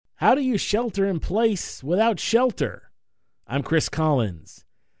How do you shelter in place without shelter? I'm Chris Collins.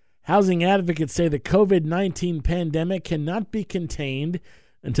 Housing advocates say the COVID-19 pandemic cannot be contained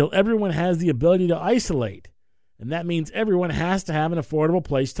until everyone has the ability to isolate, and that means everyone has to have an affordable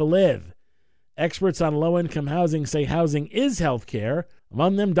place to live. Experts on low-income housing say housing is health care,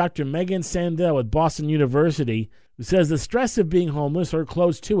 among them Dr. Megan Sandell at Boston University, who says the stress of being homeless or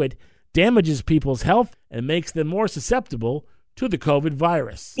close to it damages people's health and makes them more susceptible to the COVID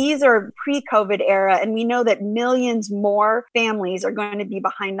virus. These are pre-COVID era, and we know that millions more families are going to be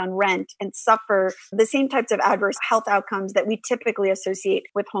behind on rent and suffer the same types of adverse health outcomes that we typically associate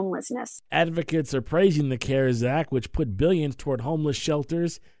with homelessness. Advocates are praising the CARES Act, which put billions toward homeless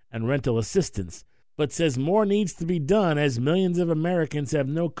shelters and rental assistance, but says more needs to be done as millions of Americans have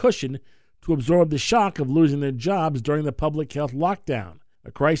no cushion to absorb the shock of losing their jobs during the public health lockdown,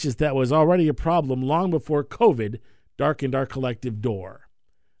 a crisis that was already a problem long before COVID darkened our collective door.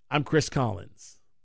 I'm Chris Collins.